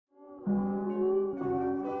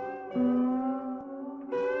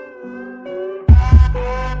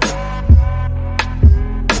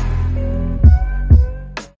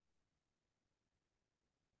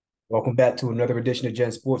Welcome back to another edition of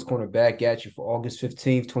Gen Sports Corner, back at you for August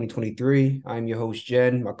 15th, 2023. I'm your host,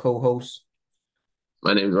 Jen, my co-host.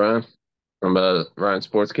 My name's Ryan from Ryan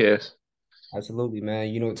Sportscast. Absolutely, man.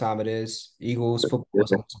 You know what time it is. Eagles football is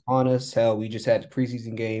Yeah. almost upon us. Hell, we just had the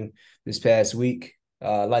preseason game this past week.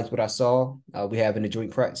 Liked what I saw. We having the joint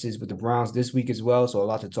practices with the Browns this week as well, so a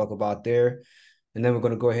lot to talk about there. And then we're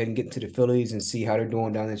going to go ahead and get into the Phillies and see how they're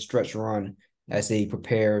doing down this stretch run as they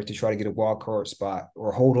prepare to try to get a wild card spot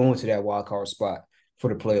or hold on to that wild card spot for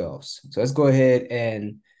the playoffs. So let's go ahead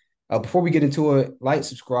and before we get into it, like,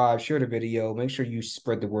 subscribe, share the video, make sure you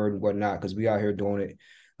spread the word and whatnot because we out here doing it.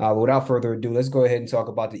 But without further ado, let's go ahead and talk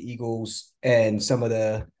about the Eagles and some of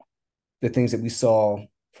the things that we saw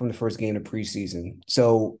from the first game of preseason.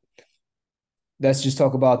 So let's just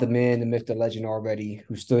talk about the man, the myth, the legend already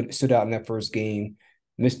who stood out in that first game,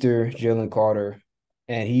 Mr. Jalen Carter.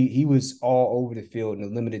 And he was all over the field in the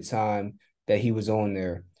limited time that he was on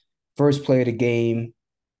there. First play of the game,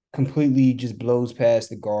 completely just blows past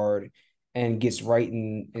the guard and gets right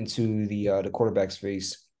into the quarterback's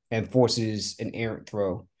face and forces an errant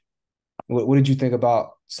throw. What did you think about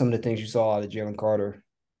some of the things you saw out of Jalen Carter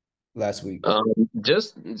last week?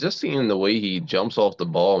 just seeing the way he jumps off the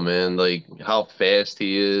ball, man, like how fast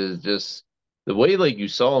he is, just the way like you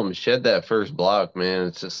saw him shed that first block, man.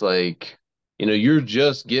 It's just like, you're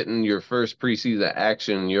just getting your first preseason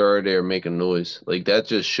action, you're already there making noise. Like that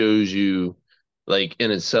just shows you like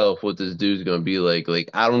in itself what this dude's gonna be like.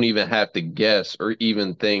 Like I don't even have to guess or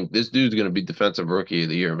even think this dude's gonna be defensive rookie of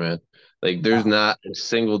the year, man. Like there's not a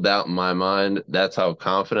single doubt in my mind. That's how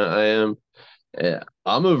confident I am. Yeah,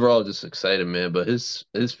 I'm overall just excited, man. But his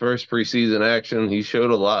first preseason action, he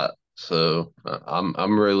showed a lot. So I'm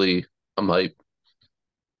hyped.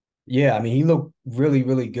 Yeah, I mean, he looked really,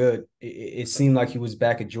 really good. It seemed like he was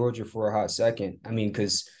back at Georgia for a hot second. I mean,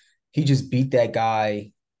 because he just beat that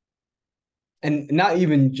guy, and not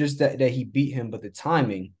even just that he beat him, but the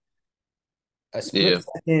timing. A split Yeah.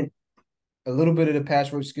 second, a little bit of the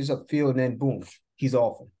pass rush gets upfield, and then boom, he's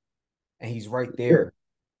off him, and he's right there.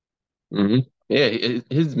 hmm Yeah,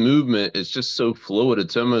 his movement is just so fluid.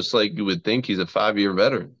 It's almost like you would think he's a 5-year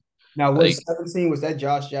veteran. Now, was Like, 17, was that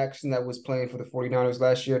Josh Jackson that was playing for the 49ers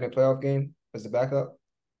last year in the playoff game as the backup?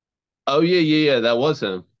 oh yeah, that was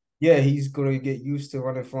him. Yeah, he's going to get used to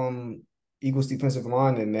running from Eagles defensive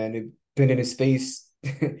linemen, man. They've been in his face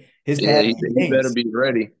his Yeah, past he better games. be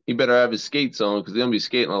ready. He better have his skates on because he's gonna be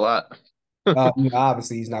skating a lot.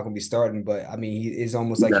 Obviously, he's not going to be starting, but I mean, he is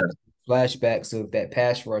almost like No. flashbacks of that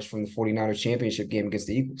pass rush from the 49ers championship game against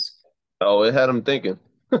the Eagles. Oh, it had him thinking.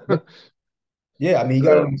 Yeah, yeah, I mean, he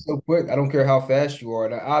got Uh, on him so quick. I don't care how fast you are.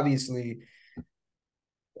 And obviously,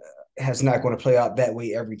 it's not going to play out that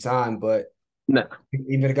way every time, but no.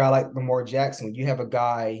 even a guy like Lamar Jackson, you have a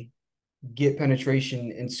guy get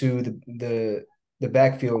penetration into the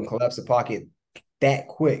backfield and collapse the pocket that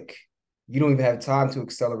quick. You don't even have time to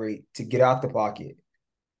accelerate to get out the pocket.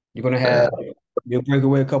 You're gonna have Uh, you'll break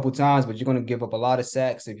away a couple times, but you're gonna give up a lot of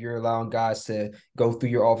sacks if you're allowing guys to go through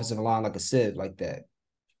your offensive line like a sieve like that.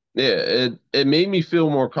 yeah, it made me feel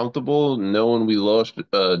more comfortable knowing we lost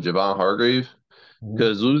Javon Hargrave. Mhm.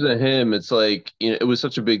 Because losing him, it's like, it was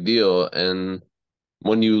such a big deal. And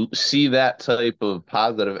when you see that type of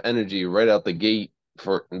positive energy right out the gate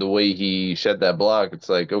for the way he shed that block, it's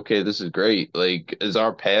like, okay, this is great. Like, is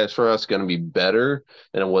our pass for us going to be better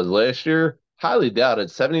than it was last year? Highly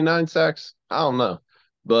doubted. 79 sacks? I don't know.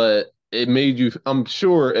 But I'm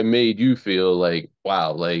sure it made you feel like,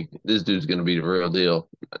 wow, like this dude's going to be the real deal.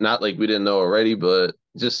 Not like we didn't know already, but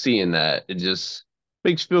just seeing that, it just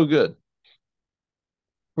makes you feel good.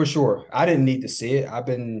 For sure. I didn't need to see it. I've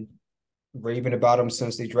been raving about him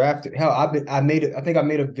since they drafted. Hell, I think I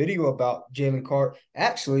made a video about Jalen Carter.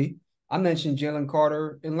 Actually, I mentioned Jalen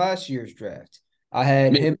Carter in last year's draft. I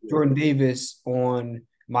had him, Jordan Davis, on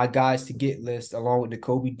my guys to get list along with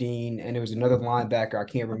Kobe Dean, and there was another linebacker I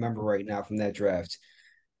can't remember right now from that draft.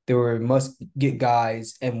 There were must get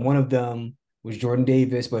guys, and one of them was Jordan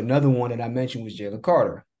Davis, but another one that I mentioned was Jalen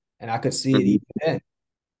Carter, and I could see it even then.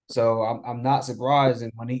 So I'm not surprised,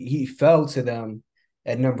 and when he fell to them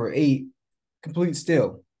at number 8, complete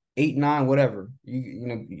still 8, 9, whatever.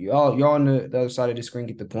 Y'all on the other side of the screen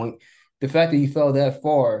get the point. The fact that you fell that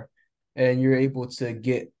far and you're able to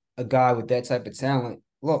get a guy with that type of talent,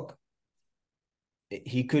 look,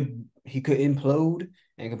 he could implode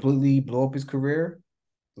and completely blow up his career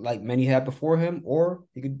like many had before him, or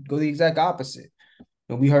he could go the exact opposite.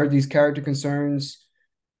 And we heard these character concerns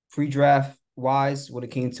pre-draft wise when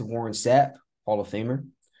it came to Warren Sapp, Hall of Famer,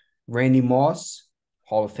 Randy Moss,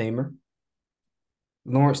 Hall of Famer,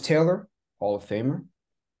 Lawrence Taylor, Hall of Famer.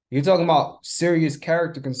 You're talking about serious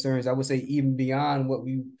character concerns. I would say even beyond what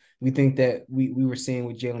we think that we were seeing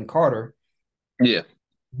with Jalen Carter. Yeah.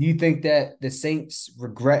 Do you think that the Saints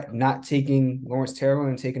regret not taking Lawrence Taylor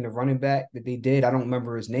and taking the running back that they did? I don't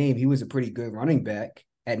remember his name. He was a pretty good running back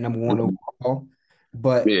at number one overall,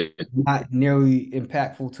 but Yeah. not nearly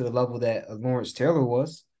impactful to the level that Lawrence Taylor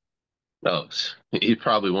was. Oh, he's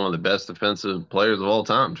probably one of the best defensive players of all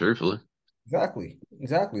time, truthfully. Exactly.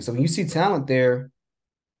 Exactly. So when you see talent there,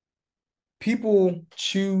 people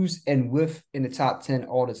choose and whiff in the top 10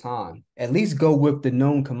 all the time. At least go with the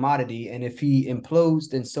known commodity. And if he implodes,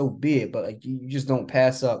 then so be it. But like you just don't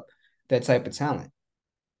pass up that type of talent.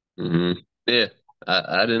 Hmm. Yeah,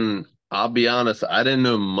 I didn't. I'll be honest. I didn't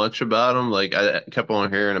know much about him. Like I kept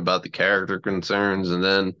on hearing about the character concerns, and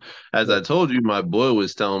then, as Yeah. I told you, my boy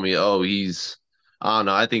was telling me, "Oh, he's. I don't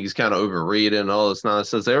know. I think he's kind of overrated and all this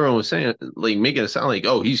nonsense." Everyone was saying, like, making it sound like,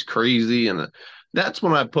 "Oh, he's crazy," and that's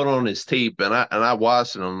when I put on his tape and I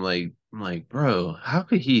watched it. I'm like, bro, how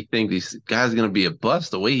could he think this guy's gonna be a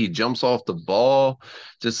bust? The way he jumps off the ball,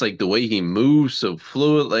 just like the way he moves, so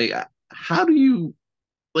fluid. Like, how do you?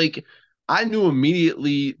 Like, I knew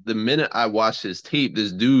immediately the minute I watched his tape,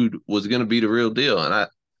 this dude was gonna be the real deal, and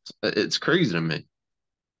it's crazy to me.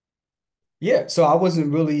 Yeah, so I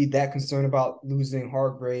wasn't really that concerned about losing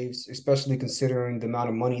Hargraves, especially considering the amount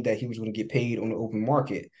of money that he was going to get paid on the open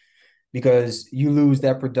market. Because you lose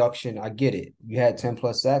that production, I get it. You had 10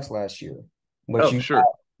 plus sacks last year, but Oh, you sure. got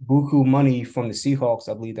buku money from the Seahawks.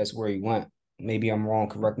 I believe that's where he went. Maybe I'm wrong.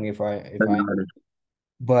 Correct me if I.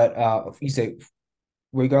 But you say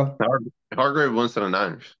where you go? Hargrave went to the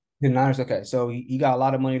Niners. The Niners. Okay, so he got a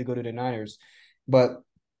lot of money to go to the Niners, but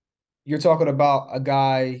you're talking about a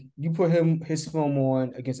guy, you put his film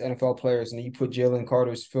on against NFL players, and then you put Jalen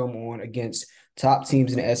Carter's film on against top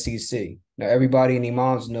teams in the SEC. Now, everybody in their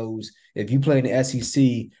moms knows if you play in the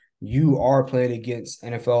SEC, you are playing against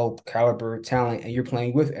NFL caliber talent, and you're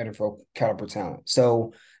playing with NFL caliber talent.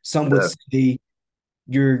 So some would Yeah. say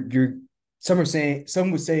you're some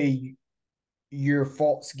would say your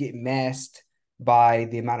faults get masked by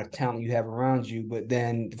the amount of talent you have around you. But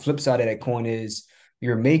then the flip side of that coin is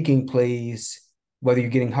you're making plays, whether you're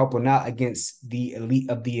getting help or not, against the elite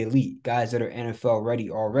of the elite, guys that are NFL ready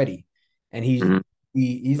already. And Mhm.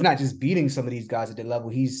 he's not just beating some of these guys at the level,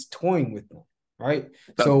 he's toying with them, right?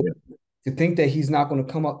 Oh, So yeah. to think that he's not going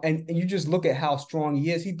to come up and you just look at how strong he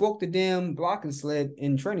is. He broke the damn blocking sled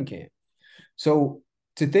in training camp. So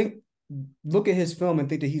to think, look at his film and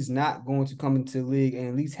think that he's not going to come into the league and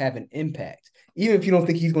at least have an impact, even if you don't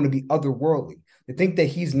think he's going to be otherworldly. To think that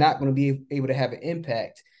he's not going to be able to have an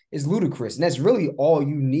impact is ludicrous, and that's really all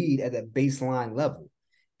you need at that baseline level.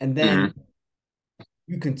 And then Mhm.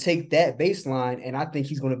 you can take that baseline, and I think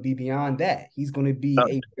he's going to be beyond that. He's going to be Oh,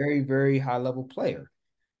 a very, very high level player.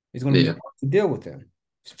 It's going to be yeah. hard to deal with him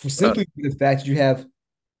for Oh, simply the fact that you have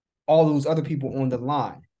all those other people on the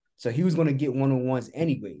line. So he was going to get one on ones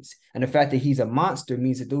anyways. And the fact that he's a monster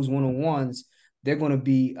means that those one on ones, they're going to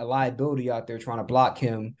be a liability out there trying to block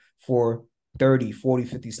him for 30, 40,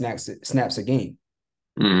 50 snaps a game.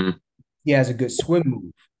 mhm. He has a good swim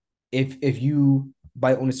move. If you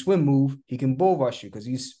bite on the swim move, he can bull rush you because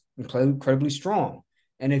he's incredibly strong.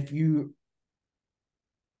 And if you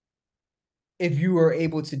are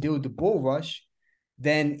able to deal with the bull rush,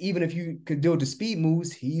 then even if you could deal with the speed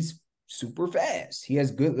moves, he's super fast. He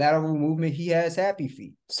has good lateral movement. He has happy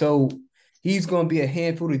feet. So he's going to be a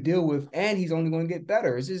handful to deal with, and he's only going to get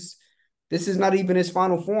better. This is not even his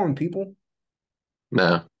final form, people.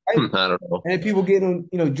 No, Right? not at all. And people get on,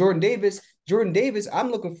 Jordan Davis. Jordan Davis, I'm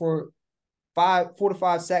looking for 4 to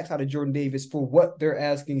 5 sacks out of Jordan Davis for what they're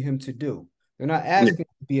asking him to do. They're not Yeah. asking him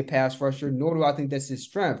to be a pass rusher, nor do I think that's his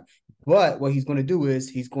strength. But what he's going to do is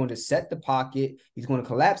he's going to set the pocket, he's going to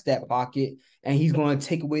collapse that pocket, and he's going to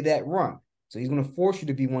take away that run. So he's going to force you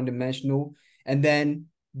to be one dimensional and then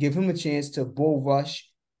give him a chance to bull rush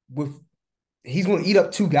with he's going to eat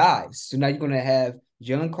up two guys. So now you're going to have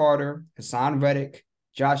Jalen Carter, Hassan Reddick,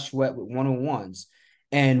 Josh Sweat with one on ones.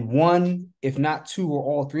 And one, if not two or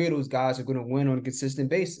all three of those guys are going to win on a consistent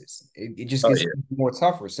basis. It just Oh, gets yeah. more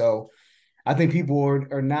tougher. So I think people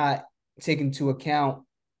are not taking into account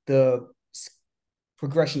the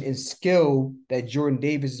progression in skill that Jordan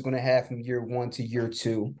Davis is going to have from year one to year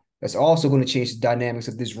two. That's also going to change the dynamics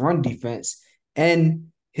of this run defense and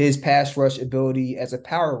his pass rush ability as a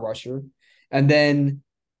power rusher. And then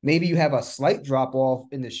maybe you have a slight drop off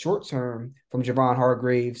in the short term from Javon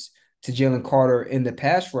Hargraves to Jalen Carter in the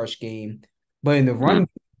pass rush game. But in the Mhm. run,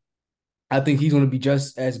 I think he's going to be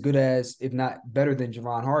just as good as, if not better than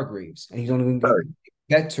Javon Hargraves. And he's only going to Oh,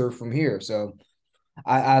 get better from here. So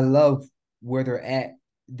I love where they're at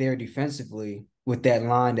there defensively with that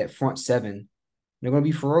line, that front seven. They're going to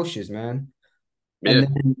be ferocious, man. And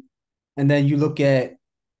Yeah, then you look at,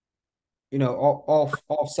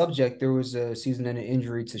 off subject, there was a season-ending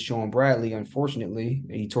injury to Sean Bradley. Unfortunately,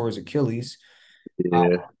 he tore his Achilles.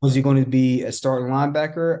 yeah, Was he going to be a starting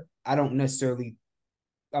linebacker? I'm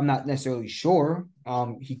not necessarily sure.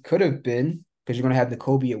 He could have been because you're going to have the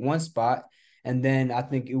Kobe at one spot, and then I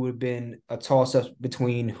think it would have been a toss-up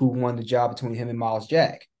between who won the job between him and Miles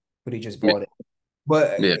Jack, but he just yeah, bought it.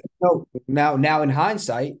 But yeah. now in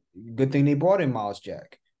hindsight, good thing they brought in Miles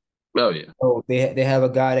Jack. Oh yeah, So they have a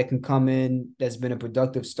guy that can come in that's been a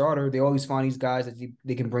productive starter. They always find these guys that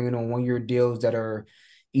they can bring in on 1 year deals that are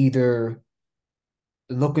either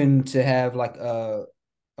looking to have like a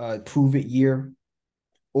prove it year,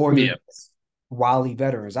 or they're yeah. wily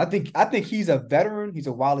veterans. I think he's a veteran. He's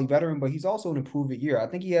a wily veteran, but he's also an improve it year. I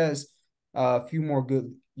think he has a few more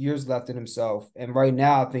good years left in himself. And right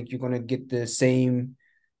now, I think you're going to get the same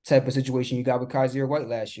type of situation you got with Kaiser White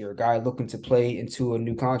last year, a guy looking to play into a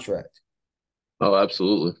new contract. Oh,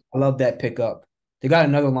 absolutely. I love that pickup. They got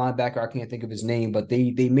another linebacker. I can't think of his name, but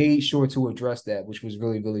they made sure to address that, which was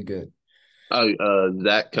really, really good. Oh,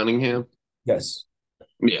 Zach Cunningham. Yes.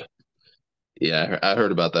 Yeah, yeah. I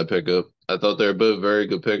heard about that pickup. I thought they were both very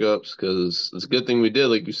good pickups because it's a good thing we did,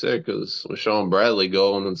 like you said, because with Sean Bradley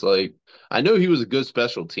going, it's like I know he was a good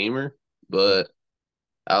special teamer, but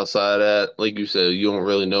outside of that, like you said, you don't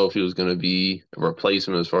really know if he was going to be a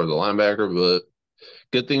replacement as far as the linebacker. But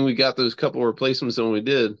good thing we got those couple replacements when we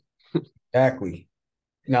did. Exactly.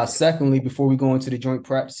 Now, secondly, before we go into the joint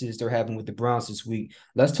practices they're having with the Browns this week,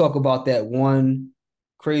 let's talk about that one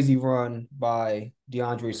crazy run by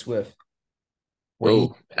Deandre Swift where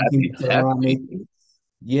Oh, he came happy, to the line. happy.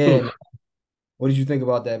 Yeah, man. Oof. What did you think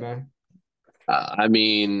about that, man? I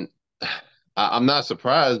mean, I'm not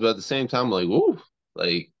surprised, but at the same time, like, ooh,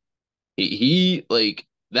 like like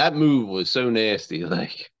that move was so nasty.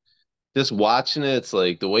 Like just watching it, it's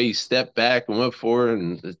like the way he stepped back and went forward,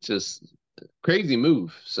 and it's just crazy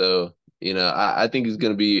move. So, I think he's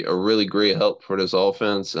going to be a really great help for this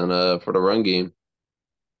offense and for the run game.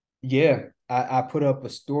 Yeah, I put up a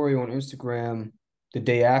story on Instagram the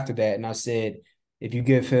day after that, and I said, if you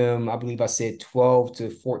give him, I believe I said 12 to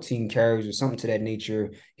 14 carries or something to that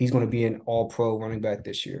nature, he's going to be an all pro running back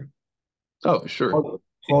this year. Oh, for sure.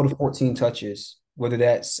 12 to 14 touches, whether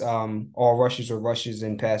that's all rushes or rushes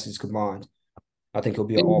and passes combined. I think he'll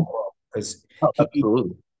be an all pro because Oh, he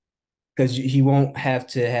absolutely. because he won't have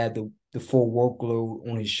to have the full workload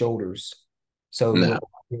on his shoulders. So he No. won't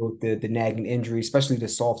deal with the nagging injuries, especially the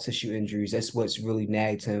soft tissue injuries. That's what's really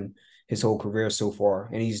nagged him his whole career so far.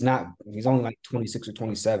 And he's only like 26 or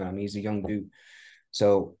 27. I mean, he's a young dude.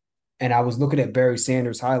 So, and I was looking at Barry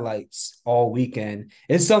Sanders highlights all weekend.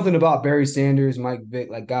 It's something about Barry Sanders, Mike Vick,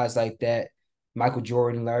 like guys like that, Michael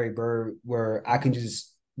Jordan, Larry Bird, where I can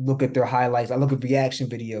just look at their highlights. I look at reaction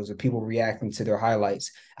videos of people reacting to their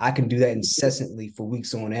highlights. I can do that incessantly for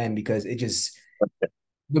weeks on end because it just,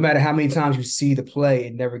 no matter how many times you see the play,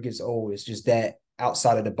 it never gets old. It's just that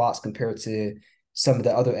outside of the box compared to some of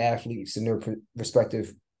the other athletes in their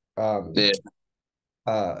respective um, Yeah.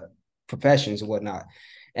 uh, professions and whatnot. Oh,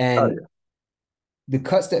 And yeah. the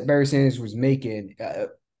cuts that Barry Sanders was making,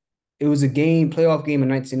 it was a playoff game in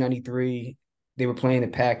 1993. They were playing the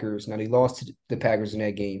Packers. Now they lost to the Packers in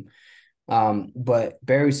that game. But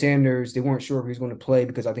Barry Sanders, they weren't sure if he was going to play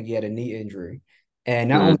because I think he had a knee injury. And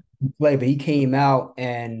not only Mm. did he play, but he came out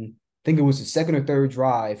and I think it was the second or third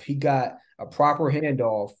drive. He got a proper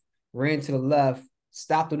handoff, ran to the left,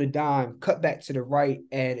 stopped on a dime, cut back to the right,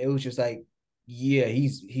 and it was just like, yeah,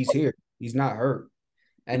 he's here. He's not hurt.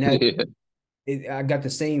 And Yeah. I got the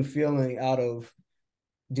same feeling out of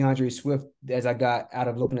DeAndre Swift as I got out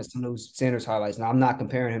of looking at some of those Sanders highlights. Now I'm not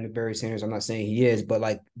comparing him to Barry Sanders. I'm not saying he is, but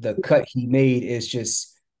like the cut he made is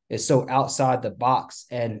just it's so outside the box,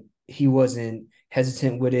 and he wasn't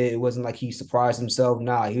hesitant with it. It wasn't like he surprised himself.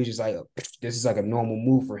 Nah, he was just like, this is like a normal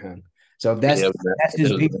move for him. So if Yeah, that's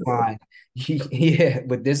his baseline. Yeah,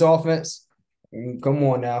 but this offense, come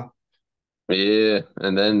on now. yeah,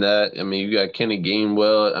 and then I mean, you got Kenny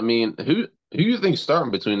Gainwell. I mean, who you think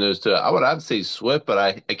starting between those two? I'd say Swift, but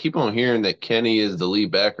I keep on hearing that Kenny is the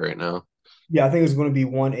lead back right now. Yeah, I think it's going to be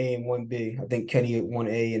 1A and 1B. I think Kenny at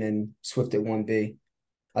 1A and then Swift at 1B.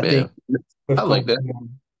 I Yeah, think I Swift like can that.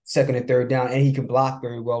 second and third down, and he can block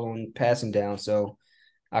very well on passing down. So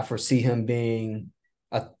I foresee him being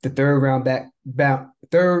the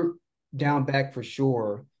third down back for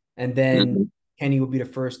sure. And then Mhm. Kenny will be the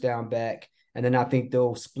first down back. And then I think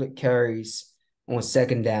they'll split carries on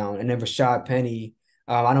second down. And then Rashad Penny,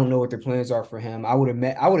 I don't know what their plans are for him. I would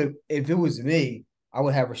have, if it was me, I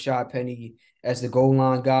would have Rashad Penny as the goal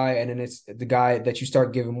line guy, and then it's the guy that you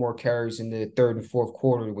start giving more carries in the third and fourth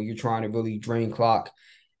quarter when you're trying to really drain clock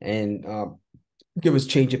and give us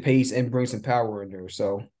change of pace and bring some power in there.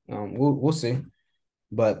 So we'll see,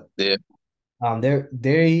 but Yeah.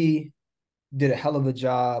 they did a hell of a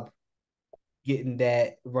job getting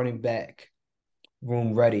that running back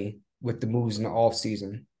room ready with the moves in the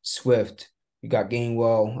offseason. Swift, you got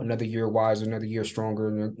Gainwell, another year wiser, another year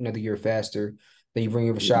stronger, another year faster. Then you bring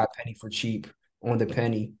in Rashad Penny for cheap on the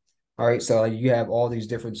penny. All right, so you have all these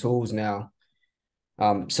different tools now.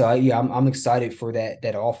 Yeah, I'm excited for that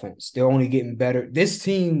offense. They're only getting better. This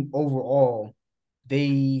team overall,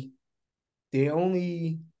 they they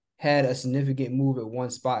only had a significant move at one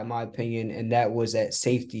spot, in my opinion, and that was at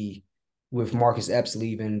safety with Marcus Epps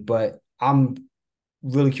leaving. But I'm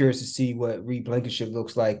really curious to see what Reed Blankenship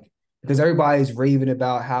looks like because everybody's raving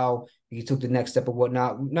about how he took the next step or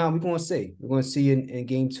whatnot. Now we're going to see. We're going to see in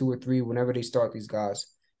game 2 or 3 whenever they start these guys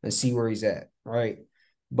and see where he's at. All right.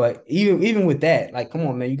 But even with that, like, come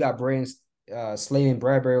on, man, you got Brand Slay and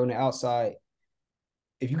Bradbury on the outside.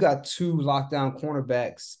 If you got two lockdown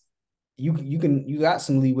cornerbacks, you got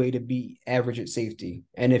some leeway to be average at safety.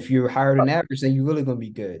 And if you're higher than average, then you're really gonna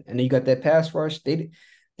be good. And then you got that pass rush. They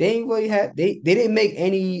ain't really had they didn't make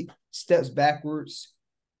any steps backwards.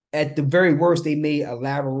 At the very worst, they made a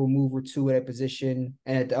lateral move or two at a position,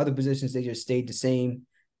 and at the other positions, they just stayed the same.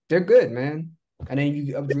 They're good, man. And then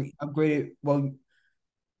you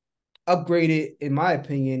upgraded, in my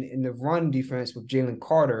opinion, in the run defense with Jalen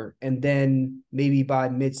Carter, and then maybe by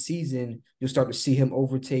mid-season, you'll start to see him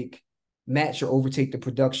match or overtake the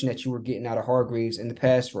production that you were getting out of Hargraves in the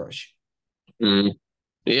pass rush. Mm.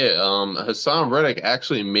 Yeah, Hassan Reddick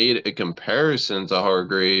actually made a comparison to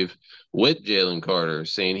Hargrave with Jalen Carter,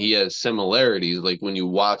 saying he has similarities. Like when you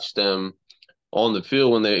watch them on the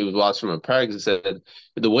field when he was watching him in practice, said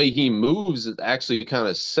the way he moves is actually kind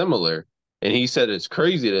of similar. And he said it's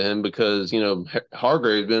crazy to him because,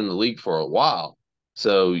 Hargrave's been in the league for a while.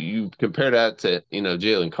 So you compare that to,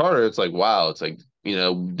 Jalen Carter, it's like, wow, it's like,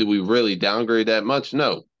 do we really downgrade that much?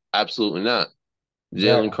 No, absolutely not.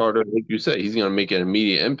 Jalen Exactly. Carter, like you said, he's going to make an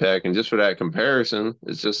immediate impact. And just for that comparison,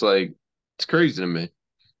 it's just like, it's crazy to me.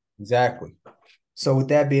 Exactly. So with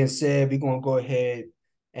that being said, we're gonna go ahead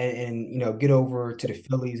and get over to the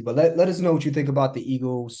Phillies. But let us know what you think about the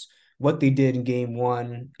Eagles, what they did in game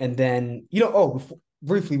one, and then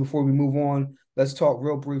briefly before we move on, let's talk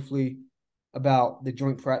real briefly about the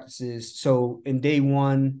joint practices. So in day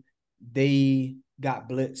one, they got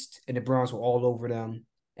blitzed and the Browns were all over them,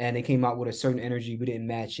 and they came out with a certain energy. We didn't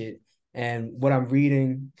match it. And what I'm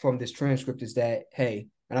reading from this transcript is that, hey,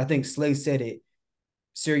 and I think Slay said it,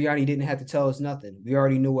 Sirianni didn't have to tell us nothing. We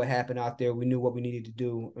already knew what happened out there. We knew what we needed to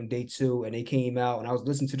do on day two, and they came out. And I was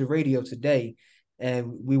listening to the radio today,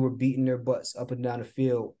 and we were beating their butts up and down the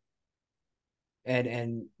field.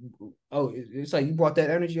 And it's like you brought that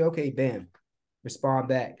energy. Okay, bam, respond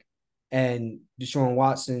back. And Deshaun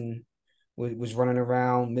Watson was running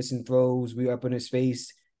around, missing throws. We were up in his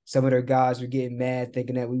face. Some of their guys were getting mad,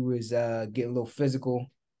 thinking that we was getting a little physical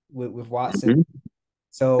with Watson. Mhm.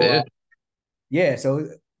 So Yeah. yeah, so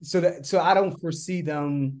I don't foresee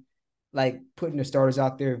them like putting the starters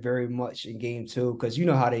out there very much in game two because you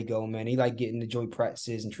know how they go, man. They like getting the joint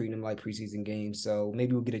practices and treating them like preseason games. So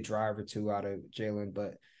maybe we'll get a drive or two out of Jalen.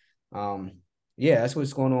 But yeah, that's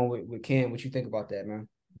what's going on with Cam. What you think about that, man?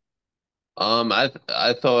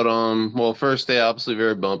 I thought well, first day obviously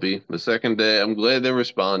very bumpy. The second day I'm glad they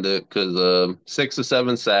responded because 6 or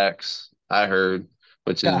 7 sacks I heard,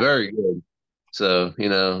 which is very good. So,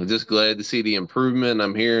 just glad to see the improvement.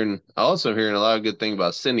 I also hearing a lot of good things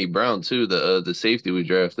about Sidney Brown too, the safety we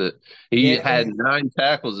drafted. He had Yeah. 9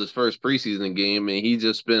 tackles his first preseason game, and he's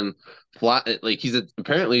just been flat. Like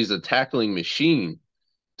apparently he's a tackling machine.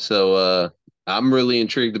 So, I'm really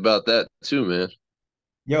intrigued about that too, man.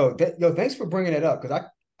 Thanks for bringing it up because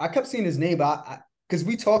I kept seeing his name, but because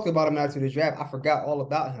we talked about him after the draft, I forgot all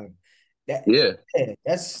about him. That Yeah. yeah,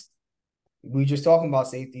 that's we just talking about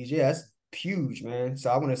safeties. Yeah, that's huge, man. So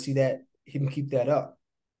I want to see that him keep that up.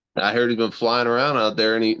 I heard he's been flying around out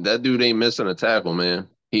there, and that dude ain't missing a tackle, man.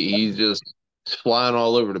 He's just flying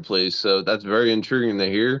all over the place. So that's very intriguing to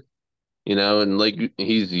hear. And like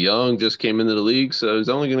he's young, just came into the league, so he's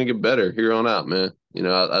only going to get better here on out, man.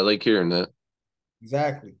 I like hearing that.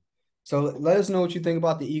 Exactly. So let us know what you think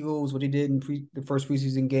about the Eagles, what they did in the first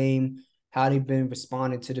preseason game, how they've been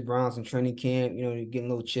responding to the Browns in training camp. Getting a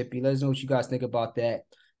little chippy. Let us know what you guys think about that.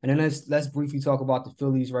 And then let's briefly talk about the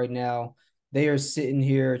Phillies right now. They are sitting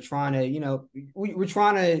here trying to, we're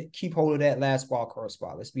trying to keep hold of that last wild card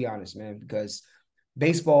spot. Let's be honest, man, because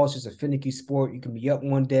baseball is just a finicky sport. You can be up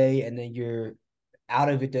one day and then you're out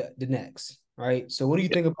of it the next, right? So what do you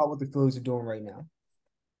think about what the Phillies are doing right now?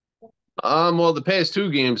 Well, the past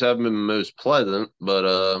two games haven't been most pleasant,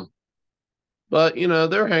 but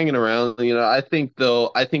they're hanging around. I think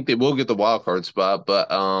they will get the wild card spot, but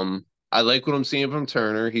I like what I'm seeing from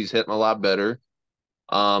Turner. He's hitting a lot better.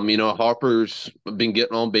 Harper's been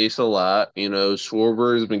getting on base a lot.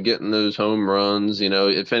 Schwarber's been getting those home runs.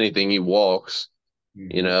 If anything, he walks.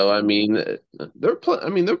 Mm-hmm. I mean, they're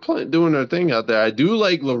playing doing their thing out there. I do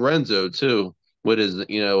like Lorenzo too. With his,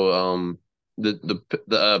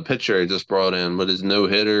 the pitcher I just brought in with his no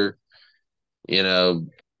hitter. You know,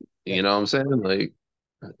 Yeah, you know what I'm saying? Like,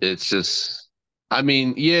 it's just, I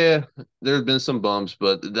mean, yeah, there's been some bumps,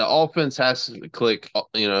 but the offense has to click.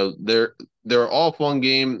 They're off one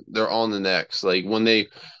game, they're on the next. Like when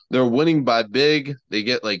they're winning by big, they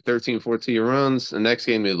get like 13, 14 runs. The next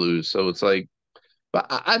game they lose. So it's like, but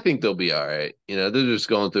I think they'll be all right. They're just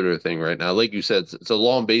going through their thing right now. Like you said, it's a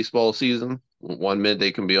long baseball season. 1 minute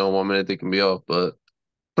they can be on, 1 minute they can be off. But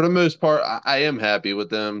for the most part, I am happy with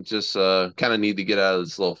them. Just kind of need to get out of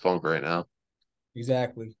this little funk right now.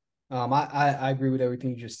 exactly. I agree with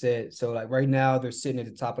everything you just said. So like right now they're sitting at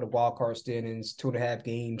the top of the wild card standings, 2.5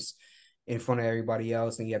 games in front of everybody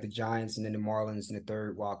else. And you have the Giants and then the Marlins in the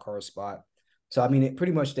third wild card spot. So I mean,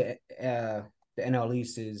 pretty much the NL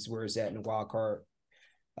East is where it's at in the wild card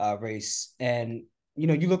race. And you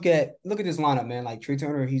look at this lineup, man. Like Trey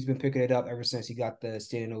Turner, he's been picking it up ever since he got the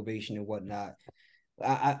standing ovation and whatnot.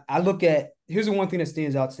 I look at here's the one thing that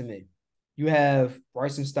stands out to me. You have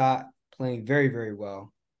Bryson Stott playing very, very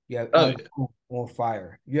well. You have Oh, Albert on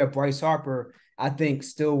fire. You have Bryce Harper, I think,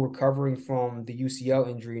 still recovering from the UCL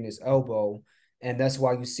injury in his elbow. And that's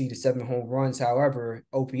why you see the 7 home runs. However,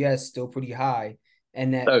 OPS still pretty high.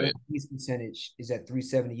 And that oh on yeah, base percentage is at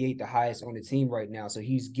 378, the highest on the team right now. So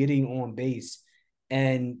he's getting on base.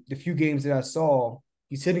 And the few games that I saw,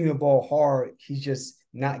 he's hitting the ball hard. He's just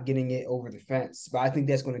not getting it over the fence. But I think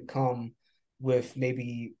that's going to come with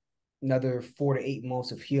maybe another 4 to 8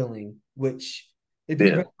 months of healing, which if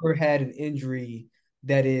you've yeah, ever had an injury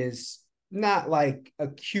that is not like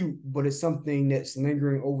acute, but it's something that's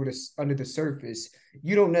lingering over this under the surface,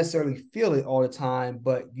 you don't necessarily feel it all the time,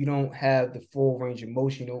 but you don't have the full range of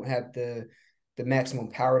motion. You don't have the maximum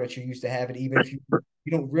power that you used to have. And even if you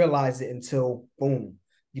don't realize it until boom,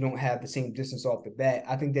 you don't have the same distance off the bat.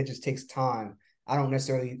 I think that just takes time. I don't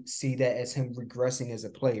necessarily see that as him regressing as a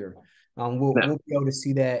player. no, We'll be able to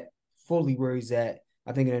see that fully where he's at.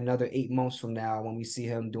 I think in another 8 months from now, when we see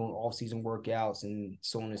him doing off-season workouts and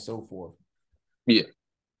so on and so forth. yeah,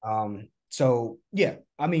 So yeah,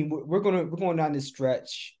 I mean we're going down this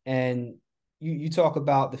stretch, and you talk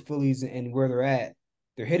about the Phillies and where they're at.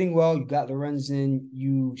 They're hitting well. You got Lorenzen.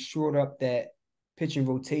 You shored up that pitching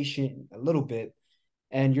rotation a little bit,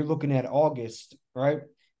 and you're looking at August, right?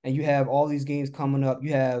 And you have all these games coming up.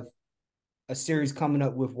 You have a series coming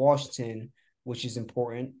up with Washington, which is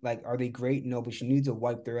important. Like, are they great? No, but you need to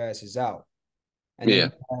wipe their asses out. And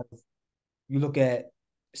then yeah, you look at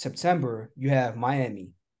September, you have Miami,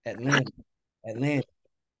 Atlanta,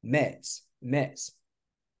 Mets.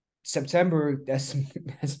 September, that's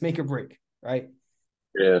make or break, right?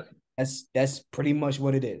 yeah, That's pretty much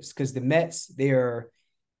what it is. Because the Mets, they are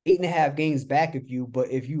 8.5 games back of you, but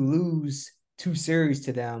if you lose 2 series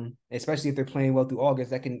to them, especially if they're playing well through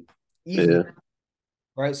August, that can easily, yeah.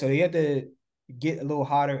 right? So you have to get a little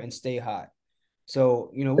hotter and stay hot.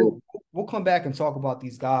 So we'll come back and talk about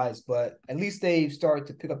these guys, but at least they've started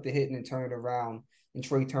to pick up the hitting and turn it around. And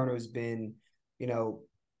Trey Turner has been, you know,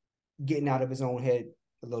 getting out of his own head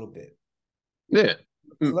a little bit. Yeah,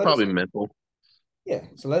 So let us probably mental. Yeah.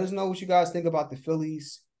 So let us know what you guys think about the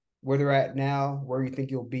Phillies, where they're at now, where you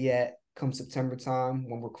think you'll be at come September time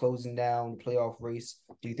when we're closing down the playoff race.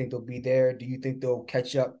 Do you think they'll be there? Do you think they'll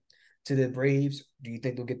catch up to the Braves? Do you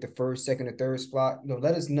think they'll get the first, second, or third spot?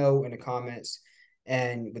 Let us know in the comments.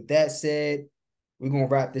 And with that said, we're gonna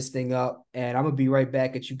wrap this thing up, and I'm gonna be right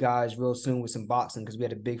back at you guys real soon with some boxing because we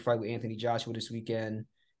had a big fight with Anthony Joshua this weekend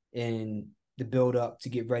in the build up to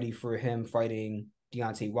get ready for him fighting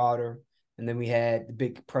Deontay Wilder. And then we had the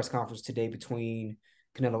big press conference today between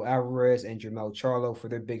Canelo Alvarez and Jermell Charlo for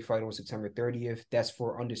their big fight on September 30th. That's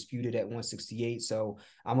for Undisputed at 168. So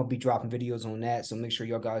I'm gonna be dropping videos on that. So make sure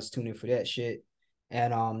y'all guys tune in for that shit.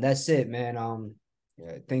 And that's it, man.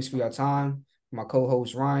 Yeah, thanks for your time. My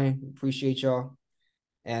co-host Ryan, appreciate y'all.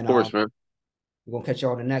 And Of course, man. we're gonna catch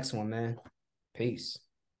y'all on the next one, man. Peace.